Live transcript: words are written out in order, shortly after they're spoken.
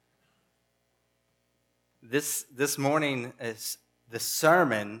This morning is the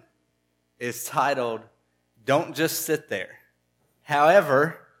sermon is titled "Don't Just Sit There."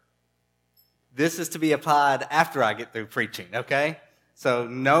 However, this is to be applied after I get through preaching. Okay, so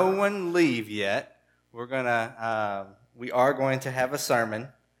no one leave yet. We are going to have a sermon.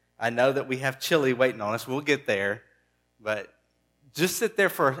 I know that we have chili waiting on us. We'll get there, but just sit there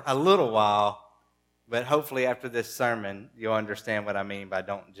for a little while. But hopefully after this sermon, you'll understand what I mean by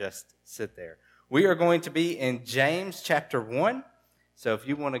don't just sit there. We are going to be in James chapter 1. So if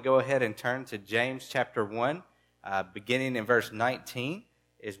you want to go ahead and turn to James chapter 1, beginning in verse 19,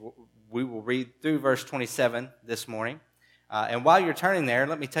 we will read through verse 27 this morning. And while you're turning there,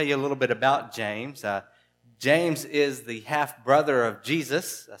 let me tell you a little bit about James. James is the half-brother of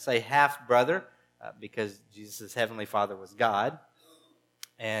Jesus. I say half-brother because Jesus' heavenly father was God.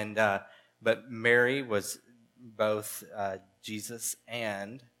 But Mary was both Jesus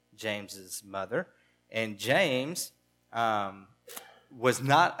and James's mother. And James was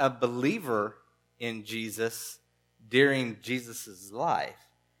not a believer in Jesus during Jesus' life.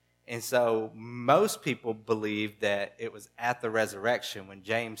 And so most people believe that it was at the resurrection when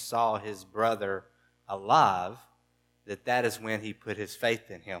James saw his brother alive, that is when he put his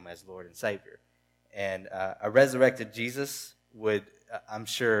faith in him as Lord and Savior. And a resurrected Jesus would, I'm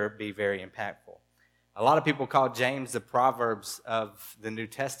sure, be very impactful. A lot of people call James the Proverbs of the New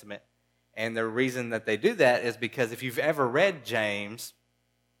Testament. And the reason that they do that is because if you've ever read James,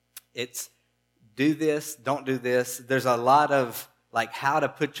 it's do this, don't do this. There's a lot of like how to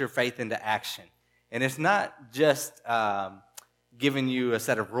put your faith into action. And it's not just giving you a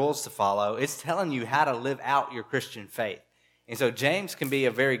set of rules to follow. It's telling you how to live out your Christian faith. And so James can be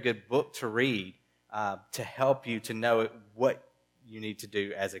a very good book to read to help you to know what you need to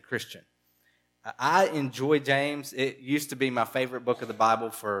do as a Christian. I enjoy James. It used to be my favorite book of the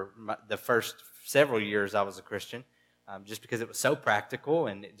Bible for the first several years I was a Christian, just because it was so practical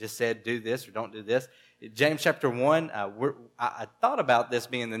and it just said do this or don't do this. James chapter 1, I thought about this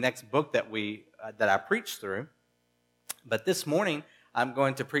being the next book that I preached through, but this morning I'm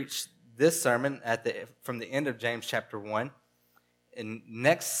going to preach this sermon from the end of James chapter 1. And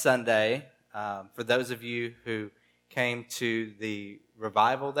next Sunday, for those of you who came to the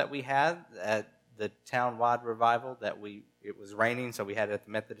revival that we had at the town-wide revival it was raining, so we had it at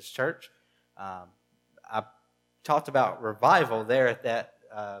the Methodist Church. I talked about revival there at that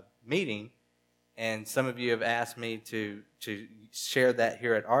meeting, and some of you have asked me to share that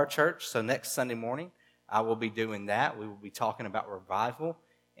here at our church. So next Sunday morning, I will be doing that. We will be talking about revival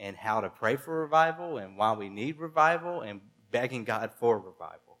and how to pray for revival and why we need revival and begging God for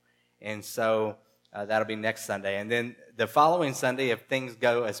revival. And so that'll be next Sunday. And then the following Sunday, if things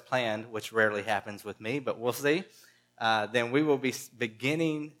go as planned, which rarely happens with me, but we'll see, then we will be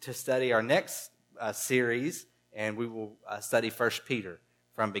beginning to study our next series, and we will study 1 Peter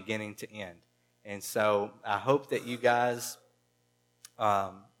from beginning to end. And so I hope that you guys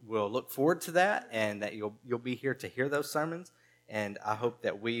will look forward to that and that you'll be here to hear those sermons. And I hope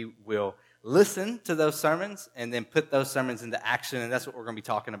that we will listen to those sermons and then put those sermons into action, and that's what we're going to be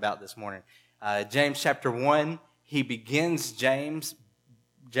talking about this morning. James chapter 1, James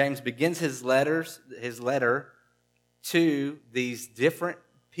begins his letter to these different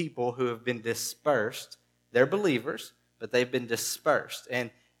people who have been dispersed. They're believers, but they've been dispersed. And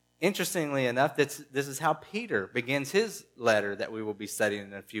interestingly enough, this is how Peter begins his letter that we will be studying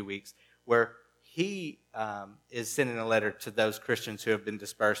in a few weeks, where he is sending a letter to those Christians who have been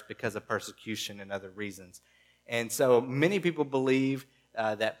dispersed because of persecution and other reasons. And so many people believe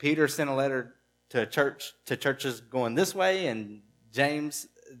that Peter sent a letter to churches going this way and James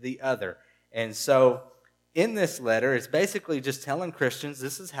the other. And so in this letter, it's basically just telling Christians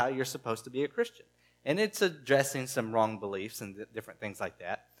this is how you're supposed to be a Christian. And it's addressing some wrong beliefs and different things like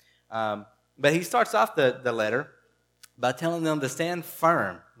that. But he starts off the letter by telling them to stand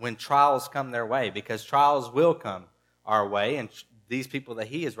firm when trials come their way, because trials will come our way. And these people that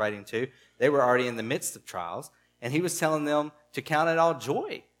he is writing to, they were already in the midst of trials. And he was telling them to count it all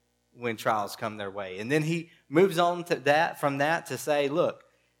joy when trials come their way. And then he moves on to from that to say, look,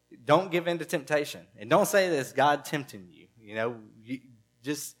 don't give in to temptation. And don't say that it's God tempting you. You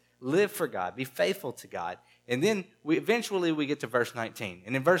just live for God. Be faithful to God. And then eventually we get to verse 19.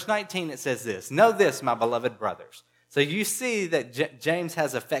 And in verse 19 it says this: know this, my beloved brothers. So you see that James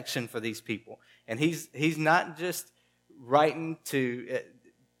has affection for these people. And he's not just writing to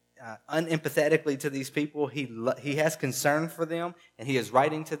unempathetically to these people. He has concern for them, and he is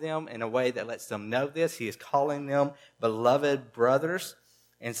writing to them in a way that lets them know this. He is calling them beloved brothers.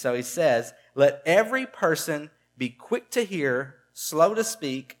 And so he says, let every person be quick to hear, slow to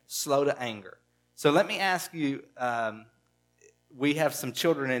speak, slow to anger. So let me ask you, we have some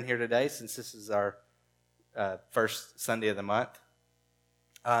children in here today since this is our first Sunday of the month.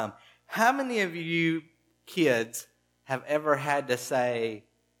 How many of you kids have ever had to say,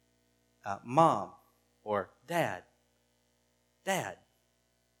 Mom or Dad? Dad.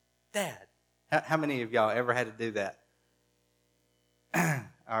 Dad. How many of y'all ever had to do that?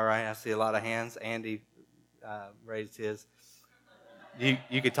 All right, I see a lot of hands. Andy raised his.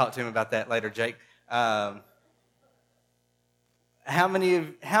 You could talk to him about that later, Jake. How many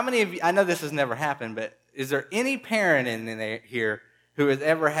of you, I know this has never happened, but is there any parent in here who has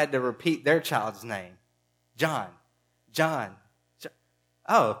ever had to repeat their child's name? John.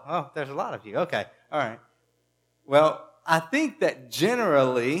 Oh, there's a lot of you. Okay, all right. Well, I think that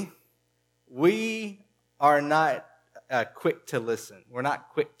generally we are not quick to listen. We're not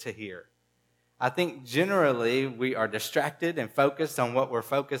quick to hear. I think generally we are distracted and focused on what we're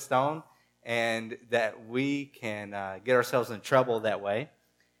focused on, and that we can get ourselves in trouble that way.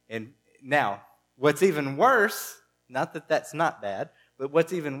 And now, what's even worse, not that that's not bad, but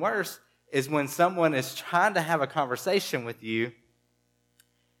what's even worse is when someone is trying to have a conversation with you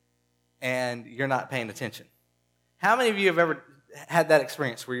and you're not paying attention. How many of you have ever had that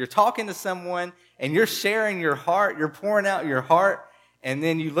experience where you're talking to someone and you're sharing your heart, you're pouring out your heart, and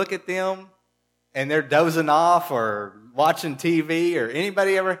then you look at them and they're dozing off or watching TV, or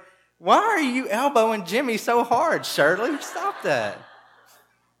anybody ever, why are you elbowing Jimmy so hard, Shirley? Stop that.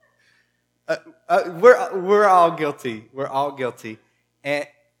 We're all guilty. We're all guilty.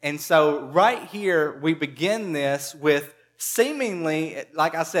 And so right here, we begin this with seemingly,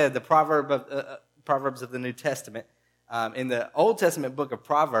 like I said, the Proverbs of the New Testament. In the Old Testament book of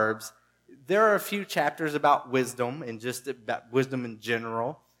Proverbs, there are a few chapters about wisdom and just about wisdom in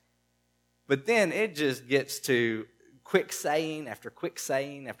general. But then it just gets to quick saying after quick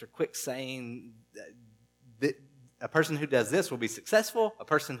saying after quick saying. A person who does this will be successful. A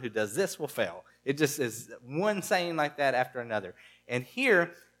person who does this will fail. It just is one saying like that after another. And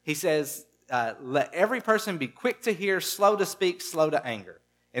here he says, let every person be quick to hear, slow to speak, slow to anger.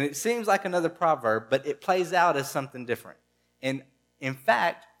 And it seems like another proverb, but it plays out as something different. And in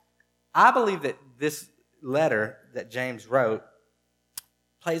fact, I believe that this letter that James wrote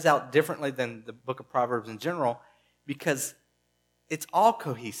plays out differently than the book of Proverbs in general, because it's all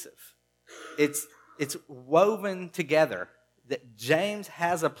cohesive. It's woven together, that James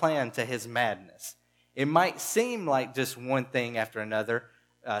has a plan to his madness. It might seem like just one thing after another.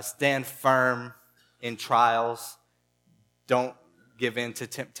 Stand firm in trials. Don't give in to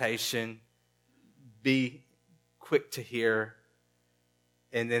temptation. Be quick to hear.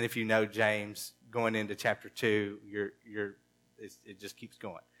 And then if you know James, going into chapter 2, it just keeps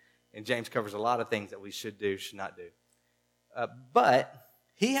going. And James covers a lot of things that we should do, should not do. But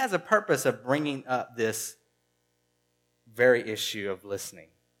he has a purpose of bringing up this very issue of listening.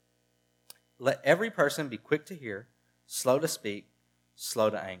 Let every person be quick to hear, slow to speak, slow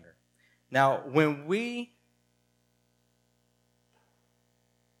to anger. Now, when we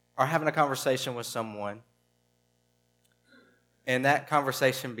are having a conversation with someone and that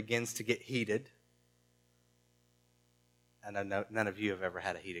conversation begins to get heated, I know none of you have ever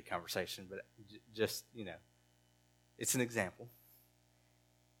had a heated conversation, but just, it's an example.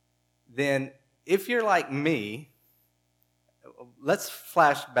 Then if you're like me, let's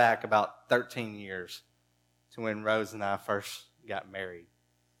flash back about 13 years to when Rose and I first got married.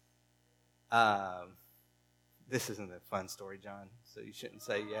 This isn't a fun story, John, so you shouldn't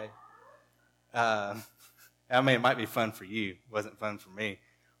say yay. It might be fun for you. It wasn't fun for me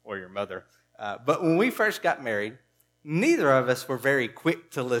or your mother. But when we first got married, neither of us were very quick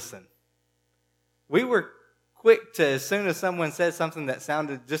to listen. We were quick to, as soon as someone said something that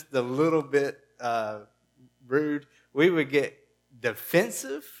sounded just a little bit rude, we would get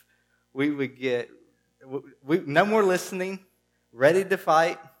defensive. We would get no more listening, ready to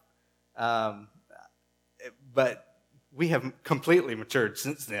fight. But we have completely matured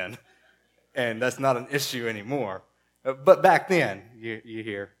since then, and that's not an issue anymore. But back then, you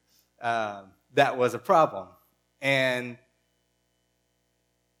hear, that was a problem. And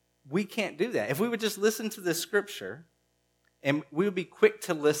we can't do that. If we would just listen to the scripture, and we would be quick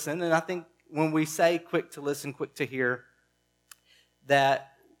to listen, and I think when we say quick to listen, quick to hear,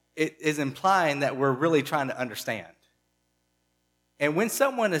 that it is implying that we're really trying to understand. And when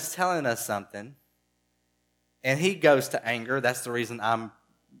someone is telling us something, and he goes to anger, that's the reason I'm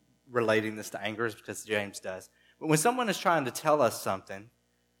relating this to anger, is because James does. But when someone is trying to tell us something,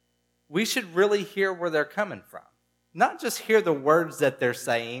 we should really hear where they're coming from. Not just hear the words that they're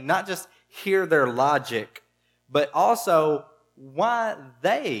saying, not just hear their logic, but also why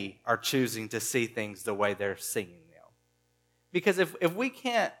they are choosing to see things the way they're seeing them. Because if we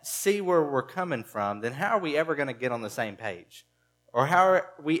can't see where we're coming from, then how are we ever going to get on the same page? Or how are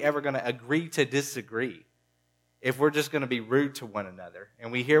we ever going to agree to disagree if we're just going to be rude to one another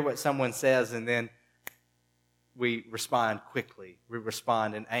and we hear what someone says and then we respond quickly, we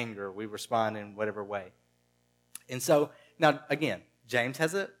respond in anger, we respond in whatever way? And so, now again, James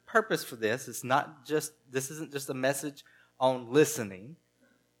has a purpose for this. This isn't just a message on listening,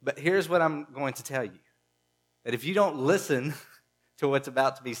 but here's what I'm going to tell you. That if you don't listen to what's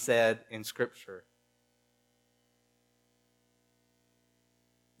about to be said in Scripture,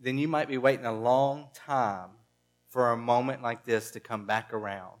 then you might be waiting a long time for a moment like this to come back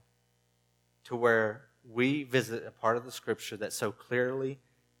around to where we visit a part of the Scripture that so clearly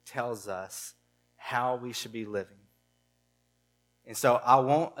tells us how we should be living. And so I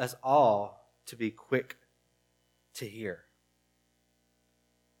want us all to be quick to hear.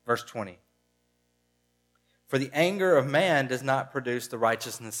 Verse 20. For the anger of man does not produce the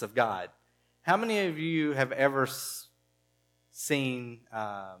righteousness of God. How many of you have ever seen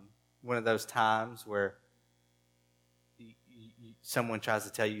one of those times where someone tries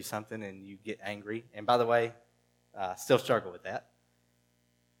to tell you something and you get angry? And by the way, still struggle with that.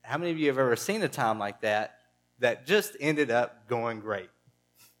 How many of you have ever seen a time like that just ended up going great?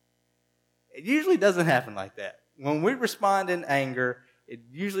 It usually doesn't happen like that. When we respond in anger, it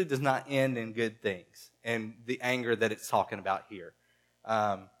usually does not end in good things, and the anger that it's talking about here.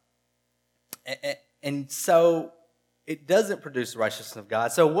 And so it doesn't produce the righteousness of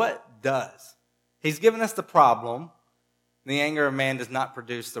God. So what does? He's given us the problem. The anger of man does not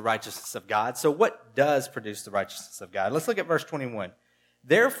produce the righteousness of God. So what does produce the righteousness of God? Let's look at verse 21.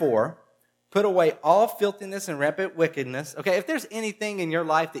 Therefore, put away all filthiness and rampant wickedness. Okay, if there's anything in your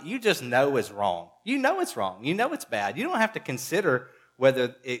life that you just know is wrong, you know it's wrong, you know it's bad. You don't have to consider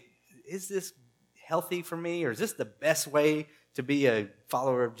whether is this healthy for me, or is this the best way to be a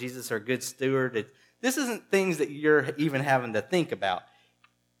follower of Jesus or a good steward? This isn't things that you're even having to think about.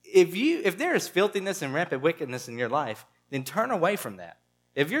 If there is filthiness and rampant wickedness in your life, then turn away from that.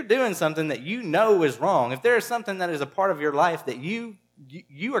 If you're doing something that you know is wrong, if there is something that is a part of your life that you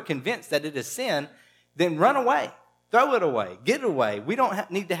are convinced that it is sin, then run away. Throw it away. Get it away. We don't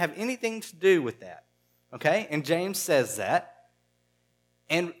need to have anything to do with that. Okay? And James says that.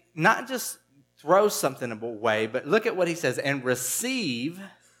 And not just throw something away, but look at what he says. And receive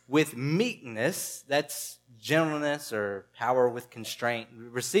with meekness, that's gentleness or power with constraint.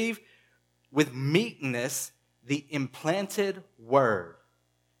 Receive with meekness the implanted word.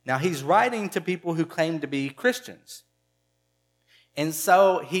 Now, he's writing to people who claim to be Christians. And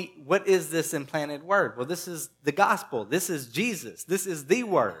so, what is this implanted word? Well, this is the gospel. This is Jesus. This is the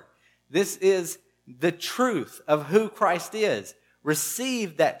word. This is the truth of who Christ is.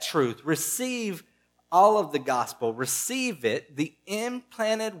 Receive that truth. Receive all of the gospel. Receive it, the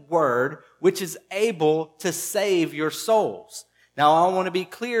implanted word, which is able to save your souls. Now, I want to be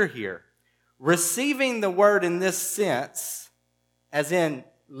clear here. Receiving the word in this sense, as in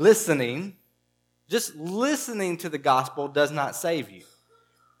listening, just listening to the gospel does not save you,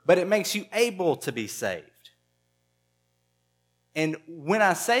 but it makes you able to be saved. And when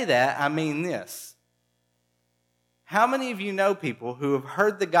I say that, I mean this. How many of you know people who have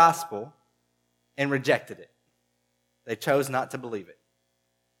heard the gospel and rejected it? They chose not to believe it.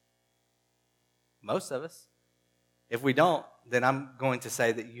 Most of us. If we don't, then I'm going to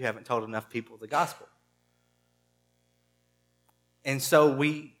say that you haven't told enough people the gospel. And so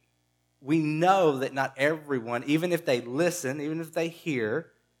we know that not everyone, even if they listen, even if they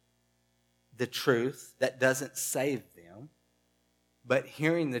hear the truth, that doesn't save them. But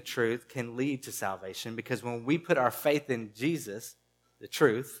hearing the truth can lead to salvation, because when we put our faith in Jesus, the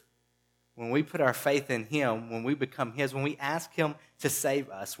truth, when we put our faith in Him, when we become His, when we ask Him to save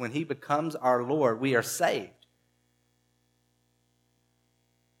us, when He becomes our Lord, we are saved.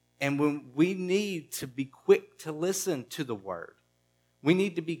 And when we need to be quick to listen to the Word. We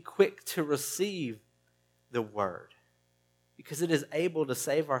need to be quick to receive the Word, because it is able to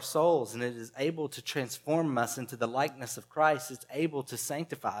save our souls, and it is able to transform us into the likeness of Christ. It's able to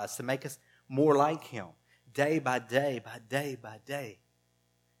sanctify us, to make us more like Him, day by day, by day by day.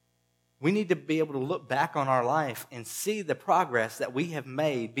 We need to be able to look back on our life and see the progress that we have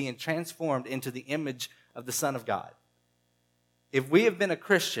made being transformed into the image of the Son of God. If we have been a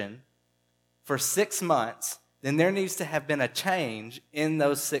Christian for 6 months, then there needs to have been a change in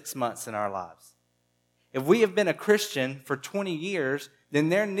those 6 months in our lives. If we have been a Christian for 20 years, then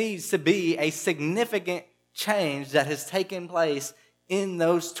there needs to be a significant change that has taken place in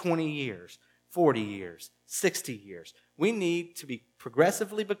those 20 years, 40 years, 60 years. We need to be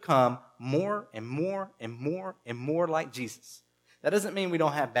progressively become more and more and more and more like Jesus. That doesn't mean we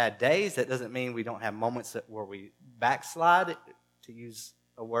don't have bad days. That doesn't mean we don't have moments where we backslide, to use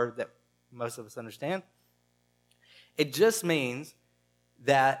a word that most of us understand. It just means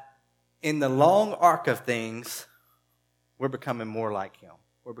that in the long arc of things, we're becoming more like him.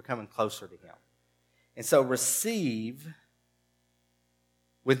 We're becoming closer to him. And so receive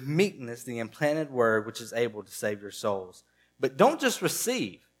with meekness the implanted word which is able to save your souls. But don't just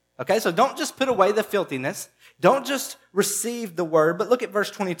receive. Okay, so don't just put away the filthiness. Don't just receive the word, but look at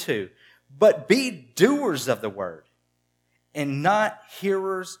verse 22. But be doers of the word, and not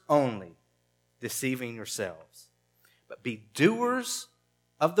hearers only, deceiving yourselves. But be doers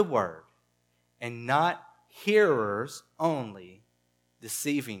of the word, and not hearers only,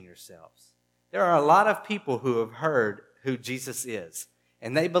 deceiving yourselves. There are a lot of people who have heard who Jesus is,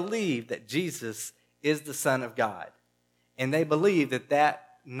 and they believe that Jesus is the Son of God. And they believe that that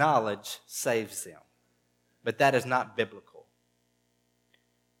knowledge saves them. But that is not biblical.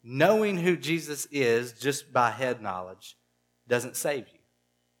 Knowing who Jesus is just by head knowledge doesn't save you.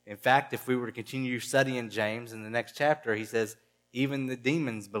 In fact, if we were to continue studying James in the next chapter, he says, even the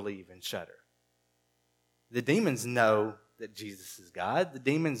demons believe and shudder. The demons know that Jesus is God. The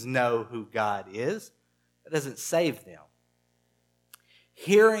demons know who God is. That doesn't save them.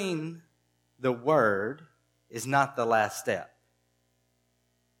 Hearing the word is not the last step.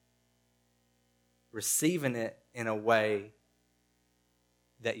 Receiving it in a way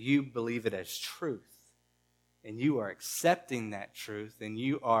that you believe it as truth, and you are accepting that truth, and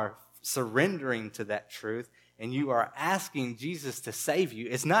you are surrendering to that truth, and you are asking Jesus to save you.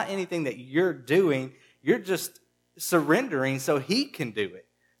 It's not anything that you're doing. You're just surrendering so he can do it,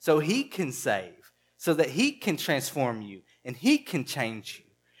 so he can save, so that he can transform you, and he can change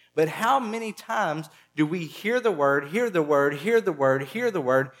you. But how many times do we hear the word, hear the word, hear the word, hear the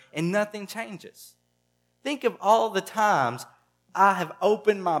word, and nothing changes? Think of all the times I have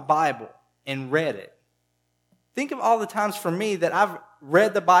opened my Bible and read it. Think of all the times for me that I've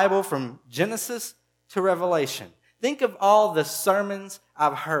read the Bible from Genesis to Revelation. Think of all the sermons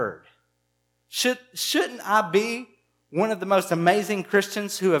I've heard. Shouldn't I be one of the most amazing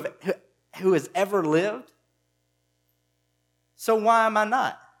Christians who has ever lived? So why am I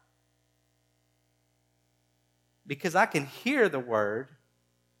not? Because I can hear the word,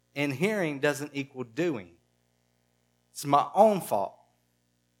 and hearing doesn't equal doing. It's my own fault.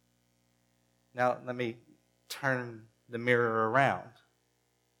 Now, let me turn the mirror around.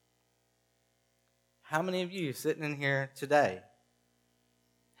 How many of you sitting in here today,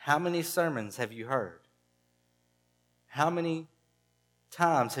 how many sermons have you heard? How many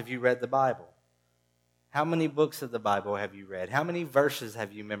times have you read the Bible? How many books of the Bible have you read? How many verses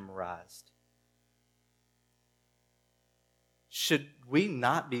have you memorized? Should we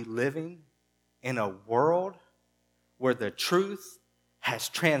not be living in a world where the truth has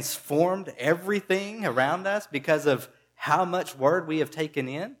transformed everything around us because of how much word we have taken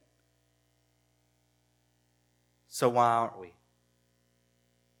in? So why aren't we?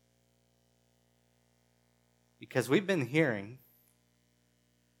 Because we've been hearing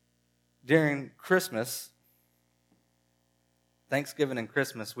during Christmas, Thanksgiving and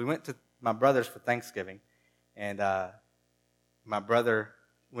Christmas, we went to my brother's for Thanksgiving, and my brother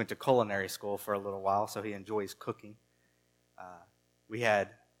went to culinary school for a little while, so he enjoys cooking. We had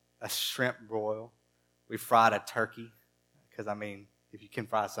a shrimp broil. We fried a turkey, because, I mean, if you can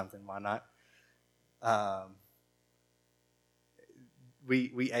fry something, why not?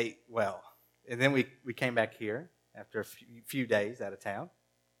 We ate well. And then we came back here after a few days out of town.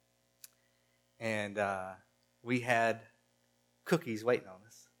 And we had cookies waiting on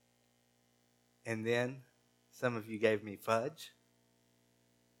us. And then some of you gave me fudge.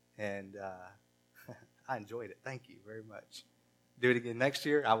 And I enjoyed it. Thank you very much. Do it again next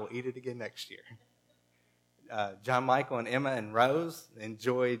year. I will eat it again next year. John Michael and Emma and Rose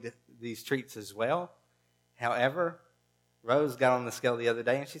enjoyed these treats as well. However, Rose got on the scale the other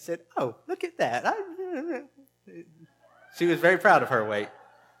day and she said, "Oh, look at that." She was very proud of her weight.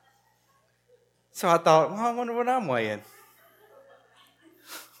 So I thought, well, I wonder what I'm weighing.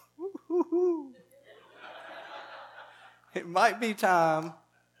 It might be time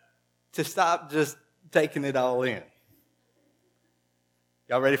to stop just taking it all in.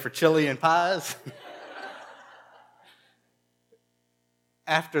 Y'all ready for chili and pies?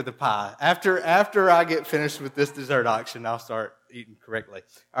 After the pie. After I get finished with this dessert auction, I'll start eating correctly.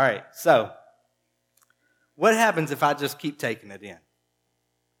 All right, so what happens if I just keep taking it in?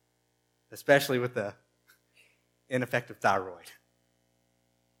 Especially with the ineffective thyroid.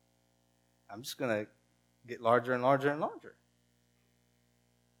 I'm just going to get larger and larger and larger.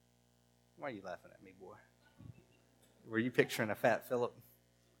 Why are you laughing at me, boy? Were you picturing a fat Philip?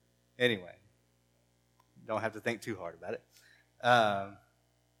 Anyway, don't have to think too hard about it.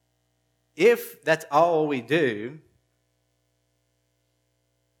 If that's all we do,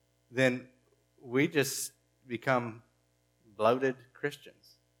 then we just become bloated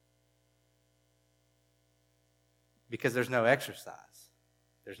Christians. Because there's no exercise.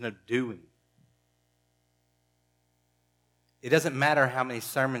 There's no doing. It doesn't matter how many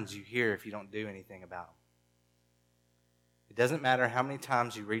sermons you hear if you don't do anything about them. It doesn't matter how many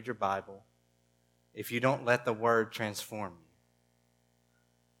times you read your Bible if you don't let the Word transform you.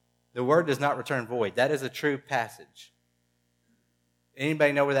 The Word does not return void. That is a true passage.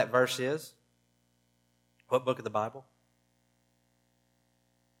 Anybody know where that verse is? What book of the Bible?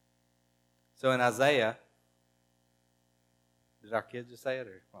 So in Isaiah, did our kids just say it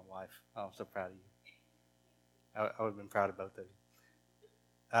or my wife? Oh, I'm so proud of you. I would have been proud of both of you.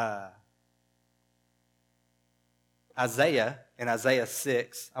 Isaiah, in Isaiah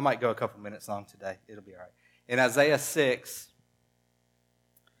 6, I might go a couple minutes long today. It'll be all right. In Isaiah 6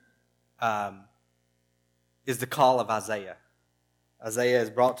 is the call of Isaiah. Isaiah is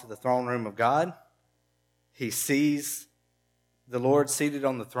brought to the throne room of God. He sees the Lord seated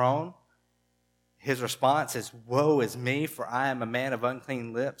on the throne. His response is, "Woe is me, for I am a man of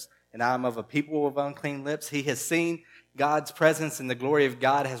unclean lips, and I am of a people of unclean lips." He has seen God's presence, and the glory of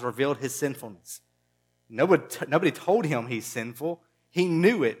God has revealed his sinfulness. Nobody told him he's sinful. He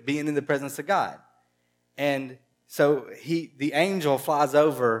knew it, being in the presence of God. And so the angel flies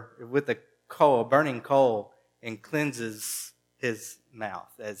over with a burning coal, and cleanses his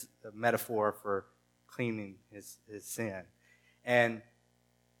mouth as a metaphor for cleaning his sin. And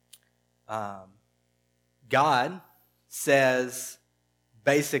God says,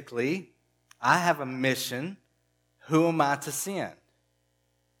 basically, I have a mission. Who am I to send?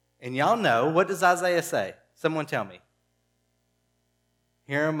 And y'all know, what does Isaiah say? Someone tell me.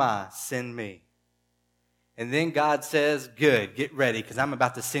 Here am I, send me. And then God says, good, get ready, because I'm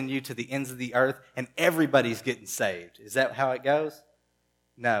about to send you to the ends of the earth, and everybody's getting saved. Is that how it goes?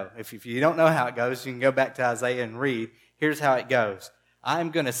 No. If you don't know how it goes, you can go back to Isaiah and read. Here's how it goes.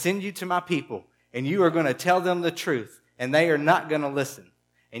 I'm going to send you to my people, and you are going to tell them the truth, and they are not going to listen.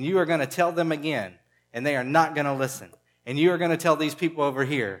 And you are going to tell them again, and they are not going to listen. And you are going to tell these people over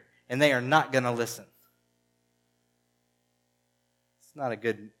here, and they are not going to listen.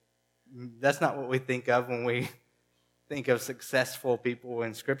 That's not what we think of when we think of successful people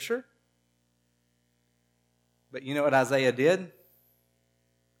in Scripture. But you know what Isaiah did?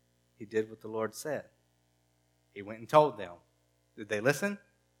 He did what the Lord said. He went and told them. Did they listen?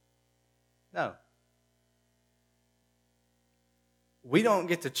 No. We don't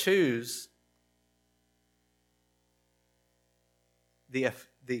get to choose the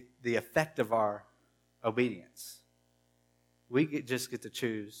effect of our obedience. We just get to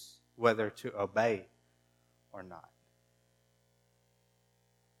choose whether to obey or not.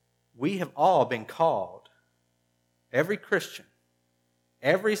 We have all been called, every Christian,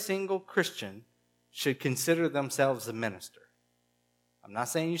 every single Christian should consider themselves a minister. I'm not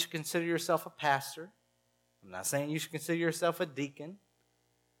saying you should consider yourself a pastor. I'm not saying you should consider yourself a deacon.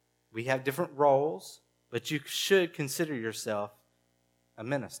 We have different roles, but you should consider yourself a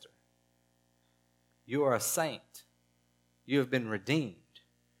minister. You are a saint. You have been redeemed.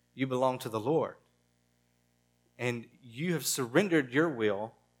 You belong to the Lord. And you have surrendered your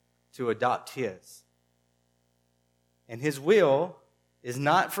will to adopt His. And His will is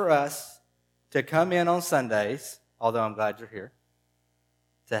not for us to come in on Sundays, although I'm glad you're here,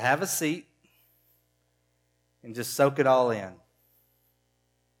 to have a seat and just soak it all in.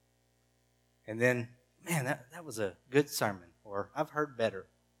 And then, man, that was a good sermon, or I've heard better,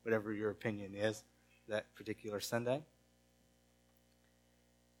 whatever your opinion is that particular Sunday.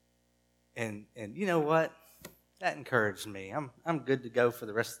 And you know what? That encouraged me. I'm good to go for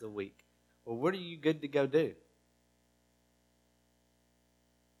the rest of the week. Well, what are you good to go do?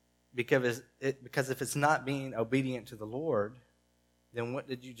 Because if it's not being obedient to the Lord, then what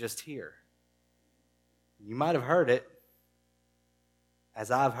did you just hear? You might have heard it,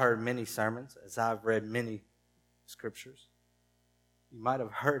 as I've heard many sermons, as I've read many scriptures. You might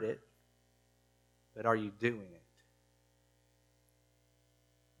have heard it, but are you doing it?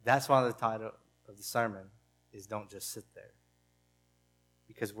 That's why the title of the sermon is Don't Just Sit There.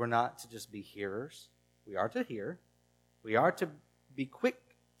 Because we're not to just be hearers. We are to hear. We are to be quick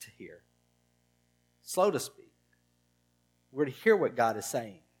to hear. Slow to speak. We're to hear what God is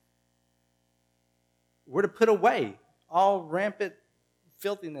saying. We're to put away all rampant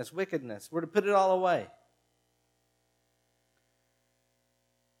filthiness, wickedness. We're to put it all away.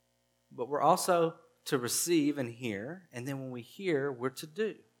 but we're also to receive and hear, and then when we hear, we're to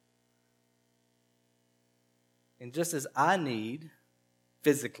do. And just as I need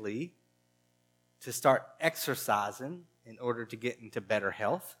physically to start exercising in order to get into better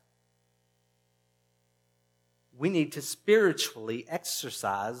health, we need to spiritually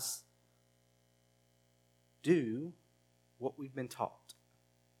exercise, do what we've been taught,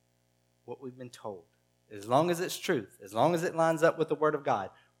 what we've been told. As long as it's truth, as long as it lines up with the Word of God,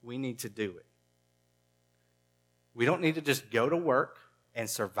 we need to do it. We don't need to just go to work and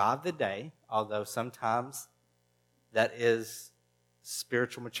survive the day, although sometimes that is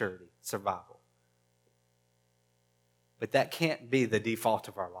spiritual maturity, survival. But that can't be the default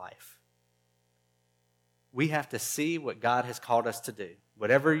of our life. We have to see what God has called us to do.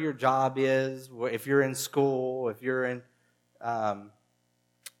 Whatever your job is, if you're in school, if you're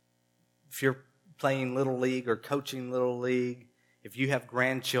playing Little League or coaching Little League, if you have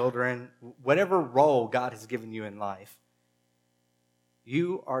grandchildren, whatever role God has given you in life,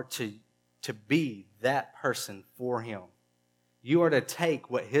 you are to be that person for Him. You are to take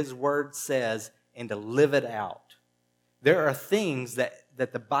what His Word says and to live it out. There are things that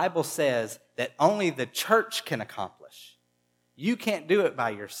the Bible says that only the church can accomplish. You can't do it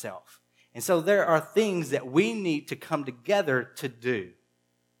by yourself. And so there are things that we need to come together to do.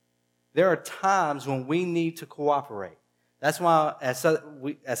 There are times when we need to cooperate. That's why as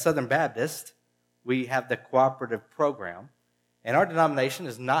Southern Baptist, we have the cooperative program. And our denomination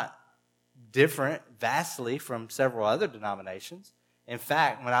is not different vastly from several other denominations. In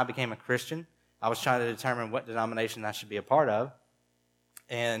fact, when I became a Christian, I was trying to determine what denomination I should be a part of.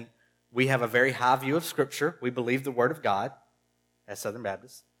 And we have a very high view of Scripture. We believe the Word of God as Southern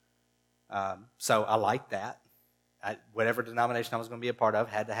Baptists. So I like that. Whatever denomination I was going to be a part of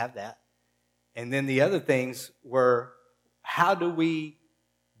had to have that. And then the other things were, how do we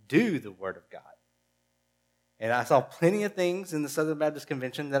do the Word of God? And I saw plenty of things in the Southern Baptist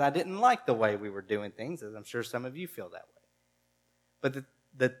Convention that I didn't like the way we were doing things, as I'm sure some of you feel that way. But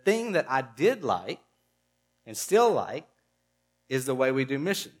the thing that I did like and still like is the way we do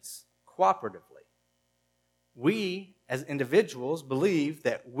missions, cooperatively. We, as individuals, believe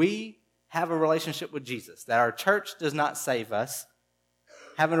that we have a relationship with Jesus, that our church does not save us.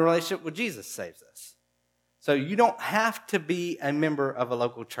 Having a relationship with Jesus saves us. So you don't have to be a member of a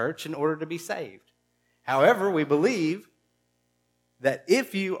local church in order to be saved. However, we believe that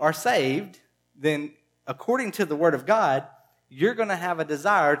if you are saved, then according to the Word of God, you're going to have a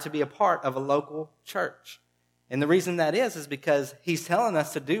desire to be a part of a local church. And the reason that is because He's telling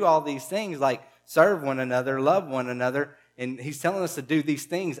us to do all these things like serve one another, love one another, and He's telling us to do these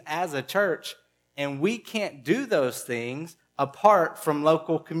things as a church, and we can't do those things apart from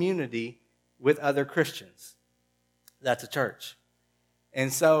local community with other Christians. That's a church.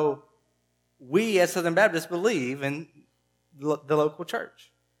 And so we as Southern Baptists believe in the local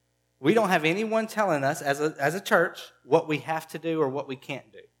church. We don't have anyone telling us as a church what we have to do or what we can't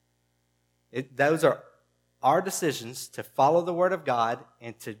do. Those are our decisions to follow the Word of God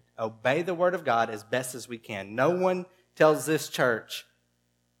and to obey the Word of God as best as we can. No one tells this church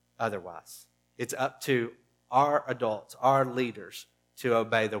otherwise. It's up to our adults, our leaders, to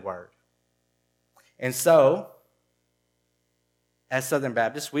obey the Word. And so, as Southern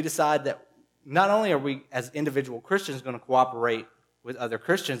Baptists, we decide that not only are we, as individual Christians, going to cooperate with other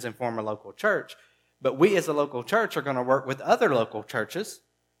Christians and form a local church, but we as a local church are going to work with other local churches,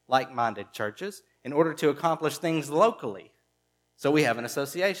 like-minded churches, in order to accomplish things locally. So we have an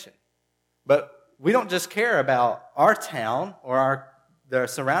association. But we don't just care about our town or the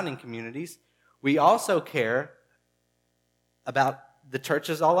surrounding communities. We also care about the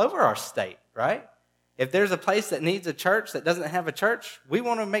churches all over our state, right? If there's a place that needs a church that doesn't have a church, we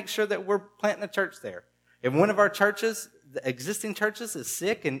want to make sure that we're planting a church there. If one of our churches, the existing churches, is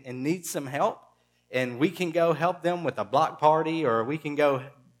sick and needs some help, and we can go help them with a block party or we can go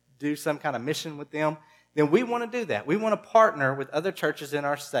do some kind of mission with them, then we want to do that. We want to partner with other churches in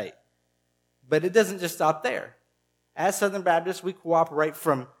our state. But it doesn't just stop there. As Southern Baptists, we cooperate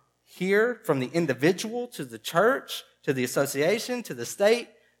from here, from the individual to the church, to the association, to the state,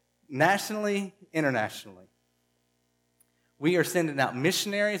 nationally, internationally. We are sending out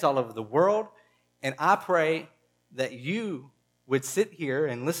missionaries all over the world, and I pray that you would sit here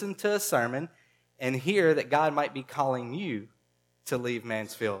and listen to a sermon and hear that God might be calling you to leave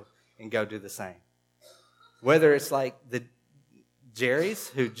Mansfield and go do the same. Whether it's like the Jerrys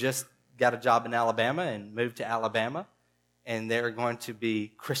who just got a job in Alabama and moved to Alabama, and they're going to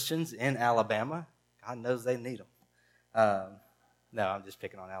be Christians in Alabama. God knows they need them. No, I'm just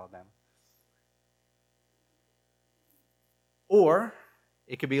picking on Alabama. Or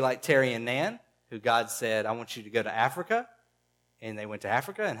It could be like Terry and Nan, who God said, I want you to go to Africa. And they went to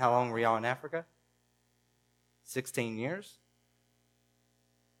Africa. And how long were y'all in Africa? 16 years.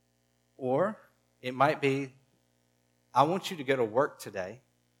 Or it might be, I want you to go to work today.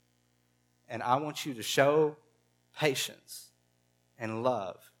 And I want you to show patience and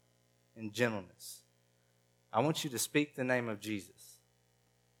love and gentleness. I want you to speak the name of Jesus.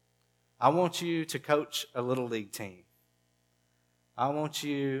 I want you to coach a little league team. I want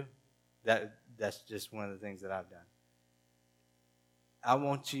you, that's just one of the things that I've done. I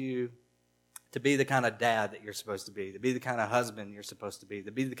want you to be the kind of dad that you're supposed to be the kind of husband you're supposed to be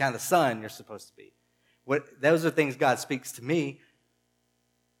the kind of son you're supposed to be. Those are things God speaks to me.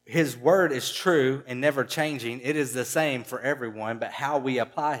 His word is true and never changing. It is the same for everyone, but how we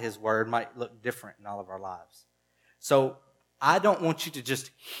apply his word might look different in all of our lives. So I don't want you to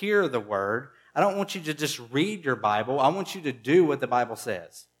just hear the word. I don't want you to just read your Bible. I want you to do what the Bible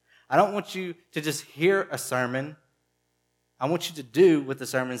says. I don't want you to just hear a sermon. I want you to do what the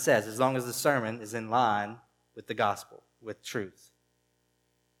sermon says, as long as the sermon is in line with the gospel, with truth.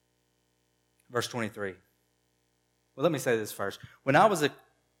 Verse 23. Well, let me say this first. When I was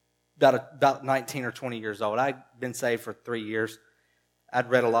about 19 or 20 years old, I'd been saved for 3 years. I'd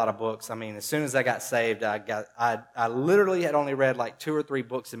read a lot of books. I mean, as soon as I got saved, I literally had only read like 2 or 3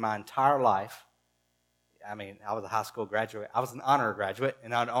 books in my entire life. I mean, I was a high school graduate. I was an honor graduate,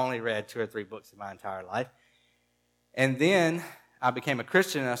 and I'd only read 2 or 3 books in my entire life. And then I became a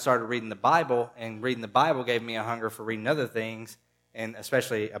Christian, and I started reading the Bible, and reading the Bible gave me a hunger for reading other things, and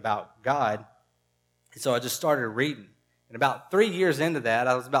especially about God. And so I just started reading. And about 3 years into that,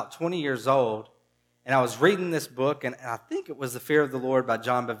 I was about 20 years old, and I was reading this book, and I think it was The Fear of the Lord by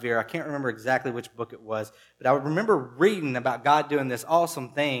John Bevere. I can't remember exactly which book it was, but I remember reading about God doing this awesome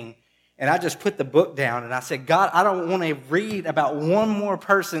thing, and I just put the book down, and I said, God, I don't want to read about one more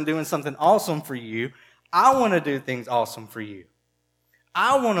person doing something awesome for you. I want to do things awesome for you.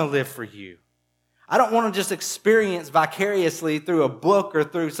 I want to live for you. I don't want to just experience vicariously through a book or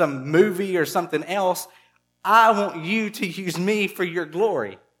through some movie or something else. I want you to use me for your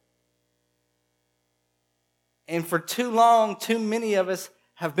glory. And for too long, too many of us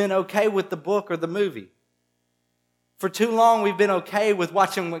have been okay with the book or the movie. For too long, we've been okay with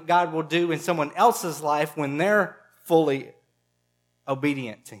watching what God will do in someone else's life when they're fully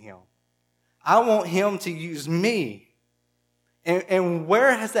obedient to him. I want him to use me. And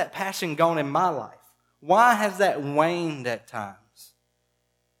where has that passion gone in my life? Why has that waned at times?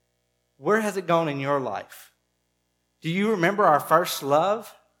 Where has it gone in your life? Do you remember our first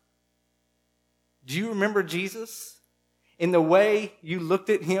love? Do you remember Jesus in the way you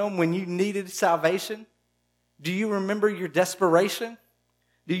looked at him when you needed salvation? Do you remember your desperation?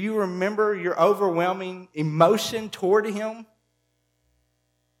 Do you remember your overwhelming emotion toward him?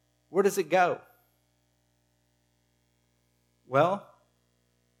 Where does it go? Well,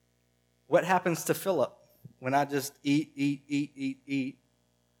 what happens to Philip when I just eat,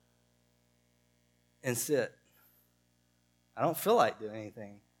 and sit? I don't feel like doing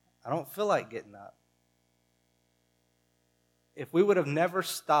anything. I don't feel like getting up. If we would have never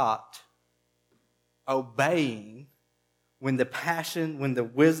stopped obeying when the passion, when the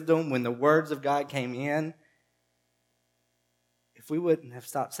wisdom, when the words of God came in, if we wouldn't have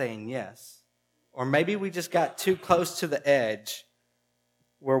stopped saying yes, or maybe we just got too close to the edge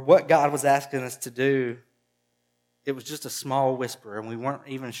where what God was asking us to do, it was just a small whisper and we weren't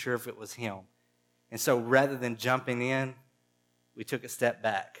even sure if it was him. And so rather than jumping in, we took a step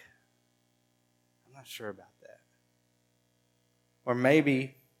back. I'm not sure about that. Or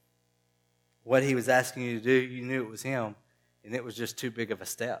maybe what he was asking you to do, you knew it was him, and it was just too big of a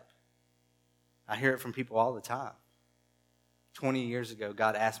step. I hear it from people all the time. 20 years ago,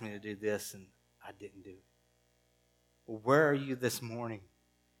 God asked me to do this, and I didn't do it. Well, where are you this morning?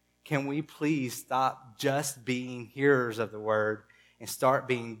 Can we please stop just being hearers of the word and start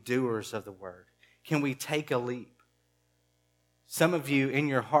being doers of the word? Can we take a leap? Some of you in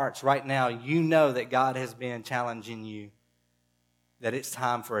your hearts right now, you know that God has been challenging you, that it's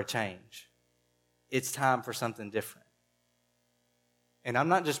time for a change. It's time for something different. And I'm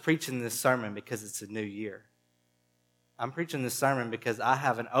not just preaching this sermon because it's a new year. I'm preaching this sermon because I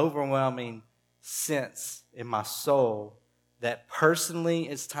have an overwhelming sense in my soul that personally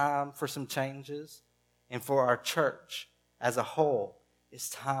it's time for some changes, and for our church as a whole, it's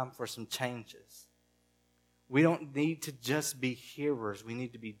time for some changes. We don't need to just be hearers. We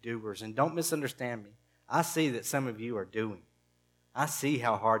need to be doers. And don't misunderstand me. I see that some of you are doing. I see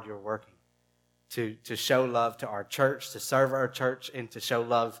how hard you're working to show love to our church, to serve our church, and to show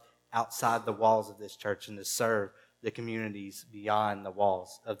love outside the walls of this church and to serve the communities beyond the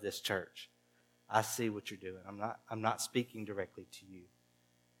walls of this church. I see what you're doing. I'm not speaking directly to you.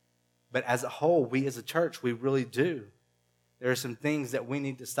 But as a whole, we as a church, we really do. There are some things that we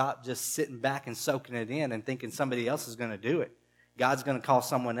need to stop just sitting back and soaking it in and thinking somebody else is going to do it. God's going to call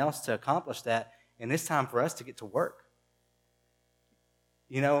someone else to accomplish that, and it's time for us to get to work.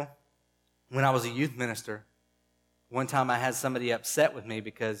 You know, when I was a youth minister, one time I had somebody upset with me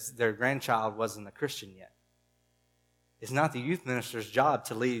because their grandchild wasn't a Christian yet. It's not the youth minister's job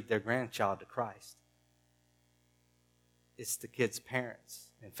to lead their grandchild to Christ. It's the kid's parents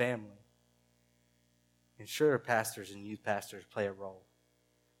and family. And sure, pastors and youth pastors play a role.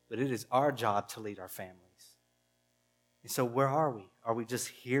 But it is our job to lead our families. And so where are we? Are we just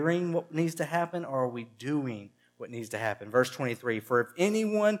hearing what needs to happen, or are we doing what needs to happen? Verse 23, for if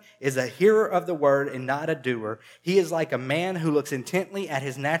anyone is a hearer of the word and not a doer, he is like a man who looks intently at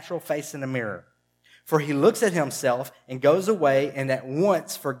his natural face in a mirror. For he looks at himself and goes away and at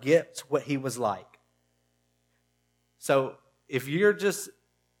once forgets what he was like. So if you're just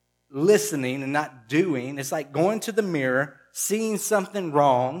listening and not doing, it's like going to the mirror, seeing something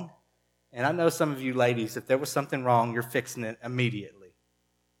wrong. And I know some of you ladies, if there was something wrong, you're fixing it immediately.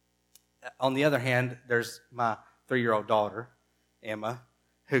 On the other hand, there's my 3-year-old daughter, Emma,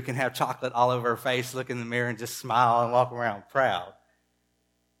 who can have chocolate all over her face, look in the mirror and just smile and walk around proud.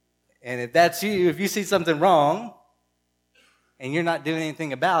 And if that's you, if you see something wrong and you're not doing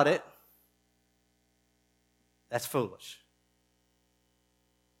anything about it, that's foolish.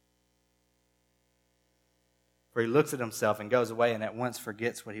 For he looks at himself and goes away and at once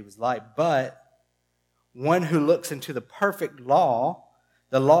forgets what he was like. But one who looks into the perfect law,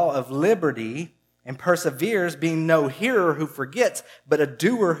 the law of liberty, and perseveres, being no hearer who forgets, but a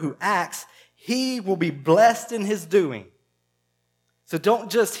doer who acts, he will be blessed in his doing. So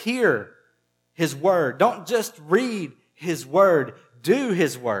don't just hear his word. Don't just read his word. Do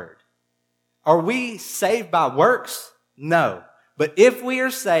his word. Are we saved by works? No. But if we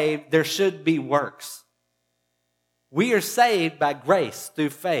are saved, there should be works. We are saved by grace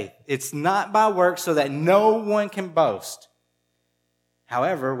through faith. It's not by works so that no one can boast.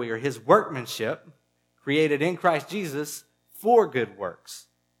 However, we are his workmanship, created in Christ Jesus for good works.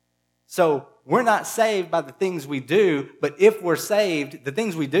 So we're not saved by the things we do, but if we're saved, the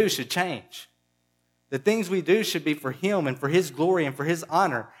things we do should change. The things we do should be for him and for his glory and for his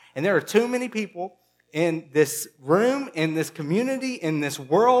honor. And there are too many people in this room, in this community, in this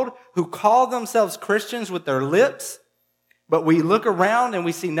world who call themselves Christians with their lips, but we look around and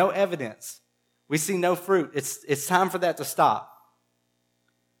we see no evidence. We see no fruit. It's time for that to stop.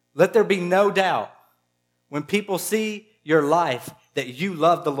 Let there be no doubt when people see your life that you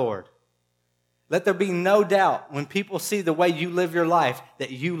love the Lord. Let there be no doubt when people see the way you live your life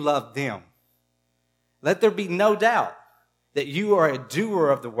that you love them. Let there be no doubt that you are a doer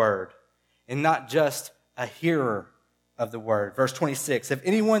of the word and not just a hearer of the word. Verse 26, if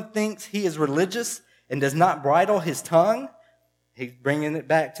anyone thinks he is religious and does not bridle his tongue, he's bringing it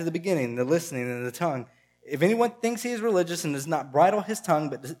back to the beginning, the listening and the tongue. If anyone thinks he is religious and does not bridle his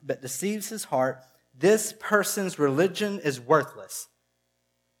tongue but deceives his heart, this person's religion is worthless.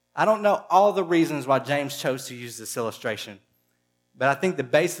 I don't know all the reasons why James chose to use this illustration, but I think the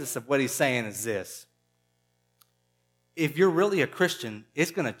basis of what he's saying is this. If you're really a Christian,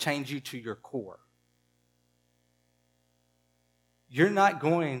 it's going to change you to your core. You're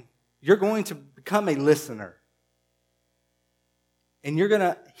going to become a listener. And you're going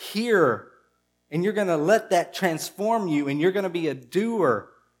to hear, and you're going to let that transform you, and you're going to be a doer.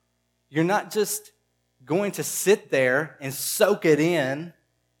 You're not just going to sit there and soak it in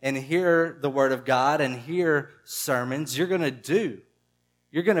and hear the word of God and hear sermons. You're going to do.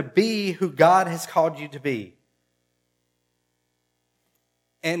 You're going to be who God has called you to be.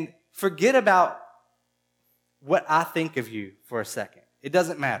 And forget about what I think of you for a second. It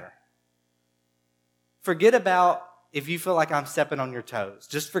doesn't matter. Forget about if you feel like I'm stepping on your toes.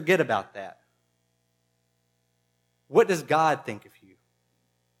 Just forget about that. What does God think of you?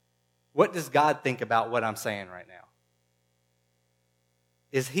 What does God think about what I'm saying right now?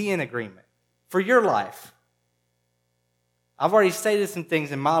 Is he in agreement? For your life. I've already stated some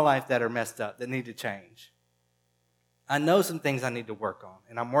things in my life that are messed up, that need to change. I know some things I need to work on,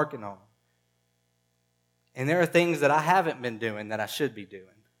 and I'm working on them. And there are things that I haven't been doing that I should be doing.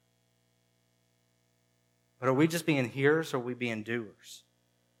 But are we just being hearers or are we being doers?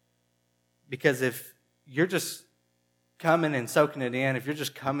 Because if you're just coming and soaking it in, if you're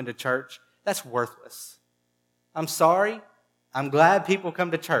just coming to church, that's worthless. I'm sorry. I'm glad people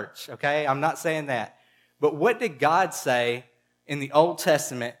come to church, okay? I'm not saying that. But what did God say in the Old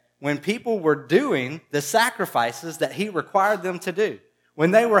Testament when people were doing the sacrifices that he required them to do, when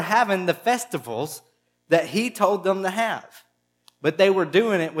they were having the festivals that he told them to have. But they were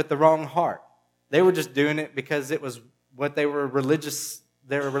doing it with the wrong heart. They were just doing it because it was what their religious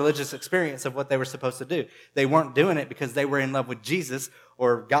experience of what they were supposed to do. They weren't doing it because they were in love with Jesus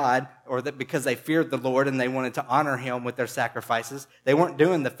or God, or that because they feared the Lord and they wanted to honor him with their sacrifices. They weren't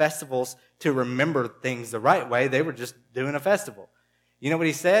doing the festivals to remember things the right way. They were just doing a festival. You know what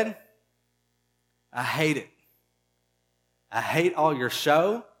he said? I hate it. I hate all your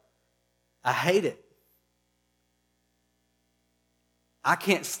show. I hate it. I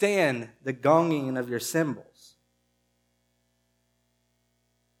can't stand the gonging of your cymbals.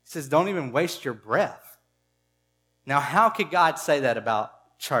 He says, don't even waste your breath. Now, how could God say that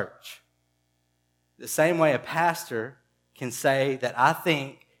about church? The same way a pastor can say that I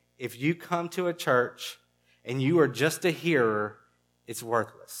think if you come to a church and you are just a hearer, it's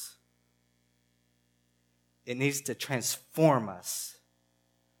worthless. It needs to transform us.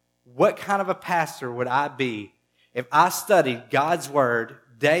 What kind of a pastor would I be if I studied God's word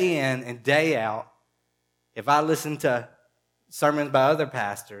day in and day out? If I listened to sermons by other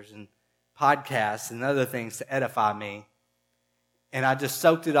pastors and podcasts and other things to edify me, and I just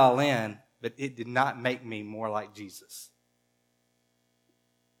soaked it all in, but it did not make me more like Jesus?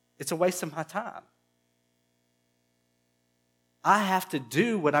 It's a waste of my time. I have to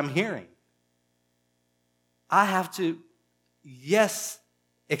do what I'm hearing. I have to, yes,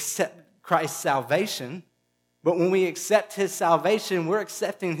 accept Christ's salvation, but when we accept his salvation, we're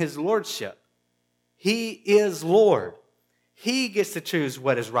accepting his lordship. He is Lord. He gets to choose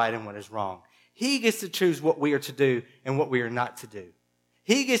what is right and what is wrong. He gets to choose what we are to do and what we are not to do.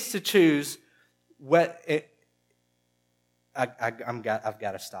 He gets to choose what I've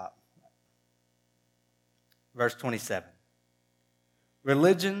got to stop. Verse 27.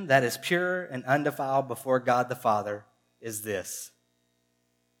 Religion that is pure and undefiled before God the Father is this.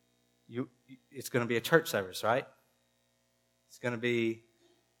 It's going to be a church service, right? It's going to be,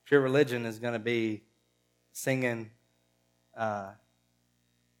 pure religion is going to be singing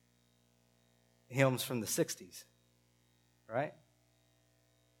hymns from the 60s, right?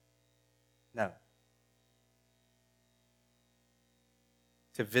 No.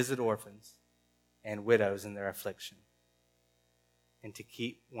 To visit orphans and widows in their affliction, and to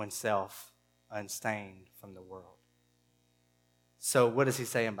keep oneself unstained from the world. So what is he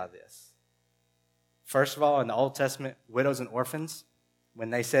saying by this? First of all, in the Old Testament, widows and orphans, when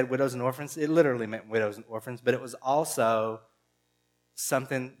they said widows and orphans, it literally meant widows and orphans, but it was also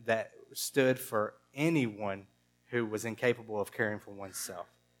something that stood for anyone who was incapable of caring for oneself.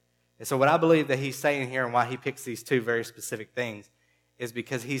 And so what I believe that he's saying here, and why he picks these two very specific things, is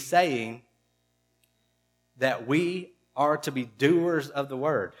because he's saying that we are to be doers of the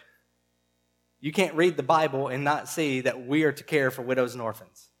word. You can't read the Bible and not see that we are to care for widows and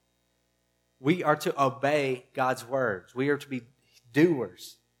orphans. We are to obey God's words. We are to be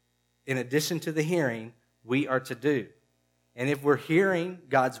doers. In addition to the hearing, we are to do. And if we're hearing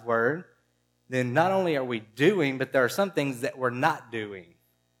God's word, then not only are we doing, but there are some things that we're not doing.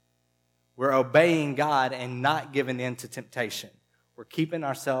 We're obeying God and not giving in to temptation. We're keeping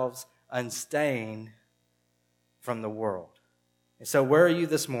ourselves unstained from the world. And so where are you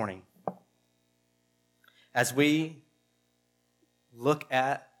this morning? As we look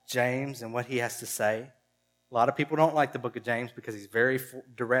at James and what he has to say, a lot of people don't like the book of James because he's very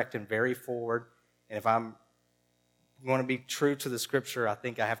direct and very forward. And if I'm going to be true to the scripture, I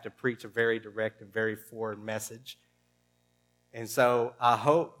think I have to preach a very direct and very forward message. And so I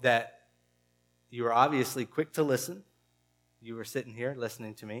hope that you are obviously quick to listen. You were sitting here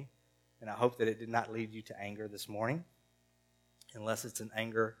listening to me. And I hope that it did not lead you to anger this morning, unless it's an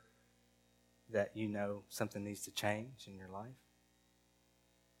anger that you know something needs to change in your life.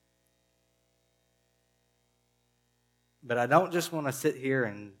 But I don't just want to sit here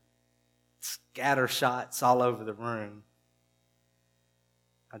and scatter shots all over the room.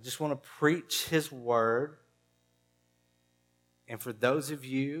 I just want to preach his word. And for those of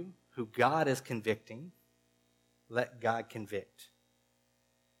you who God is convicting, let God convict.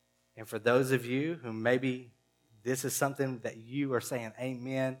 And for those of you who maybe this is something that you are saying,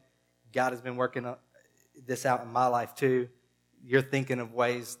 amen, God has been working this out in my life too. You're thinking of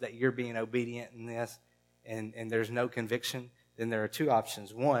ways that you're being obedient in this, and there's no conviction, then there are two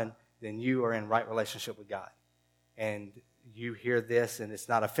options. One, then you are in right relationship with God. And you hear this, and it's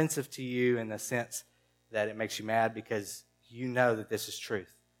not offensive to you in the sense that it makes you mad, because you know that this is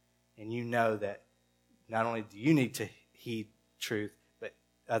truth. And you know that not only do you need to heed truth, but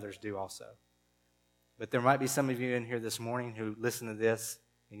others do also. But there might be some of you in here this morning who listen to this,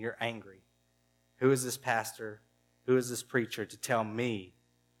 and you're angry. Who is this pastor? Who is this preacher to tell me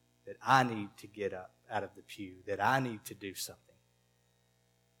that I need to get up out of the pew, that I need to do something?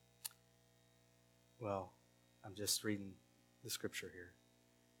 Well, I'm just reading the scripture here.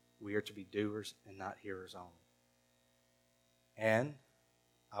 We are to be doers and not hearers only. And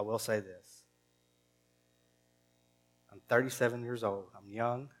I will say this. I'm 37 years old. I'm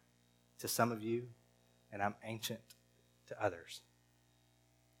young to some of you, and I'm ancient to others.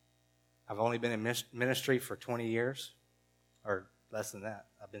 I've only been in ministry for 20 years, or less than that.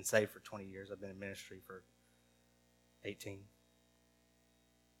 I've been saved for 20 years. I've been in ministry for 18.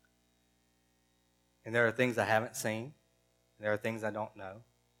 And there are things I haven't seen, and there are things I don't know.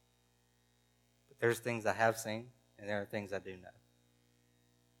 But there's things I have seen, and there are things I do know.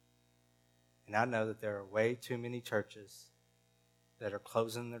 And I know that there are way too many churches that are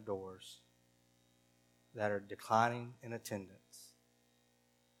closing their doors, that are declining in attendance.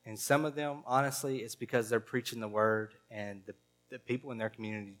 And some of them, honestly, it's because they're preaching the word and the people in their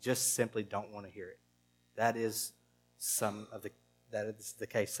community just simply don't want to hear it. That is the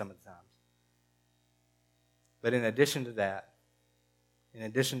case some of the times. But in addition to that, in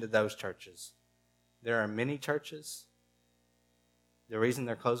addition to those churches, there are many churches, the reason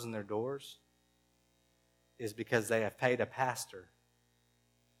they're closing their doors is because they have paid a pastor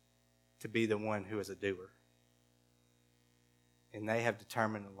to be the one who is a doer. And they have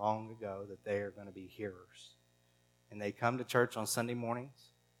determined long ago that they are going to be hearers. And they come to church on Sunday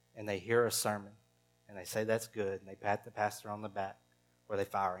mornings, and they hear a sermon, and they say that's good, and they pat the pastor on the back, or they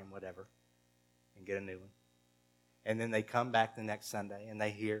fire him, whatever, and get a new one. And then they come back the next Sunday, and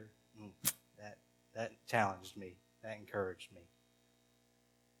they hear, that challenged me, that encouraged me.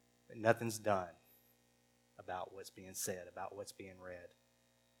 But nothing's done about what's being said, about what's being read.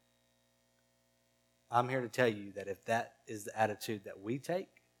 I'm here to tell you that if that is the attitude that we take,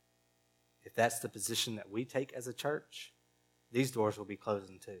 if that's the position that we take as a church, these doors will be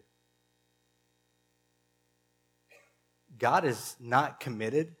closing too. God is not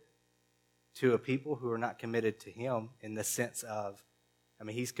committed to a people who are not committed to Him in the sense of,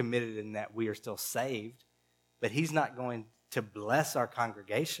 He's committed in that we are still saved, but He's not going to bless our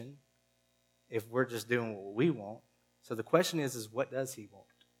congregation if we're just doing what we want. So the question is what does He want?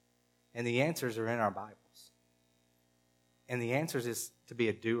 And the answers are in our Bibles. And the answers is to be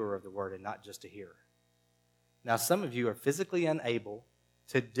a doer of the word and not just a hearer. Now, some of you are physically unable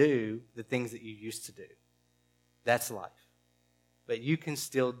to do the things that you used to do. That's life. But you can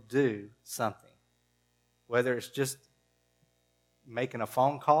still do something. Whether it's just making a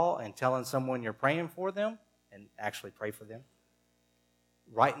phone call and telling someone you're praying for them and actually pray for them.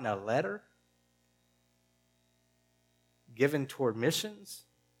 Writing a letter. Giving toward missions.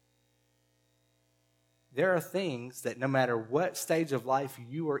 There are things that no matter what stage of life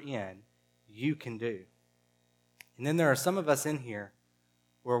you are in, you can do. And then there are some of us in here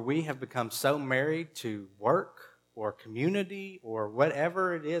where we have become so married to work or community or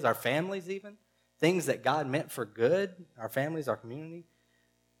whatever it is, our families even, things that God meant for good, our families, our community,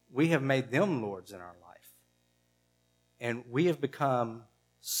 we have made them lords in our life. And we have become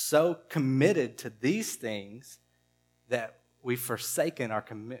so committed to these things that we've forsaken our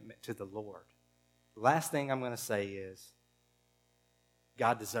commitment to the Lord. The last thing I'm going to say is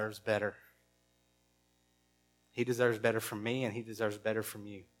God deserves better. He deserves better from me, and He deserves better from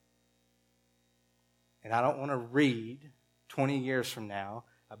you. And I don't want to read 20 years from now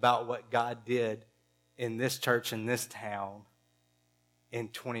about what God did in this church, in this town, in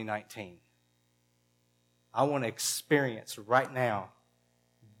 2019. I want to experience right now,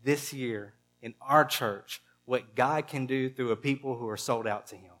 this year, in our church, what God can do through a people who are sold out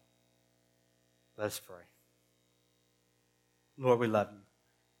to Him. Let's pray. Lord, we love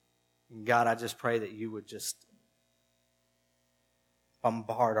you. And God, I just pray that you would just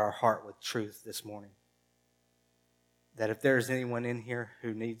bombard our heart with truth this morning. That if there's anyone in here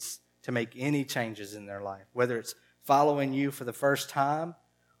who needs to make any changes in their life, whether it's following you for the first time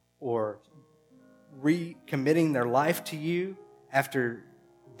or recommitting their life to you after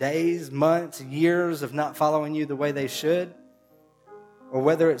days, months, years of not following you the way they should, or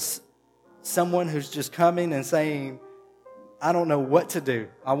whether it's someone who's just coming and saying, I don't know what to do.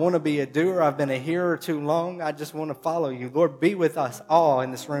 I want to be a doer. I've been a hearer too long. I just want to follow you. Lord, be with us all in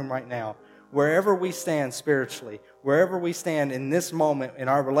this room right now. Wherever we stand spiritually, wherever we stand in this moment in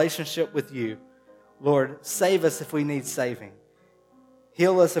our relationship with you, Lord, save us if we need saving.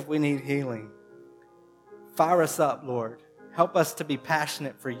 Heal us if we need healing. Fire us up, Lord. Help us to be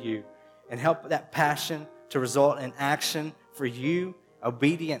passionate for you and help that passion to result in action for you,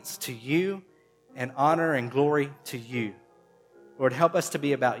 obedience to you, and honor and glory to you. Lord, help us to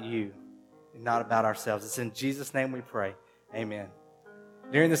be about you and not about ourselves. It's in Jesus' name we pray. Amen.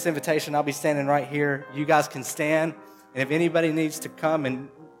 During this invitation, I'll be standing right here. You guys can stand. And if anybody needs to come and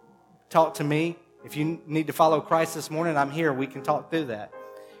talk to me, if you need to follow Christ this morning, I'm here. We can talk through that.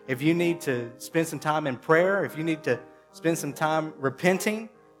 If you need to spend some time in prayer, if you need to spend some time repenting,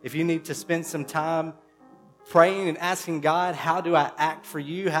 if you need to spend some time praying and asking God, how do I act for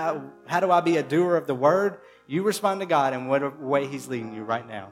you? How do I be a doer of the word? You respond to God in whatever way he's leading you right now.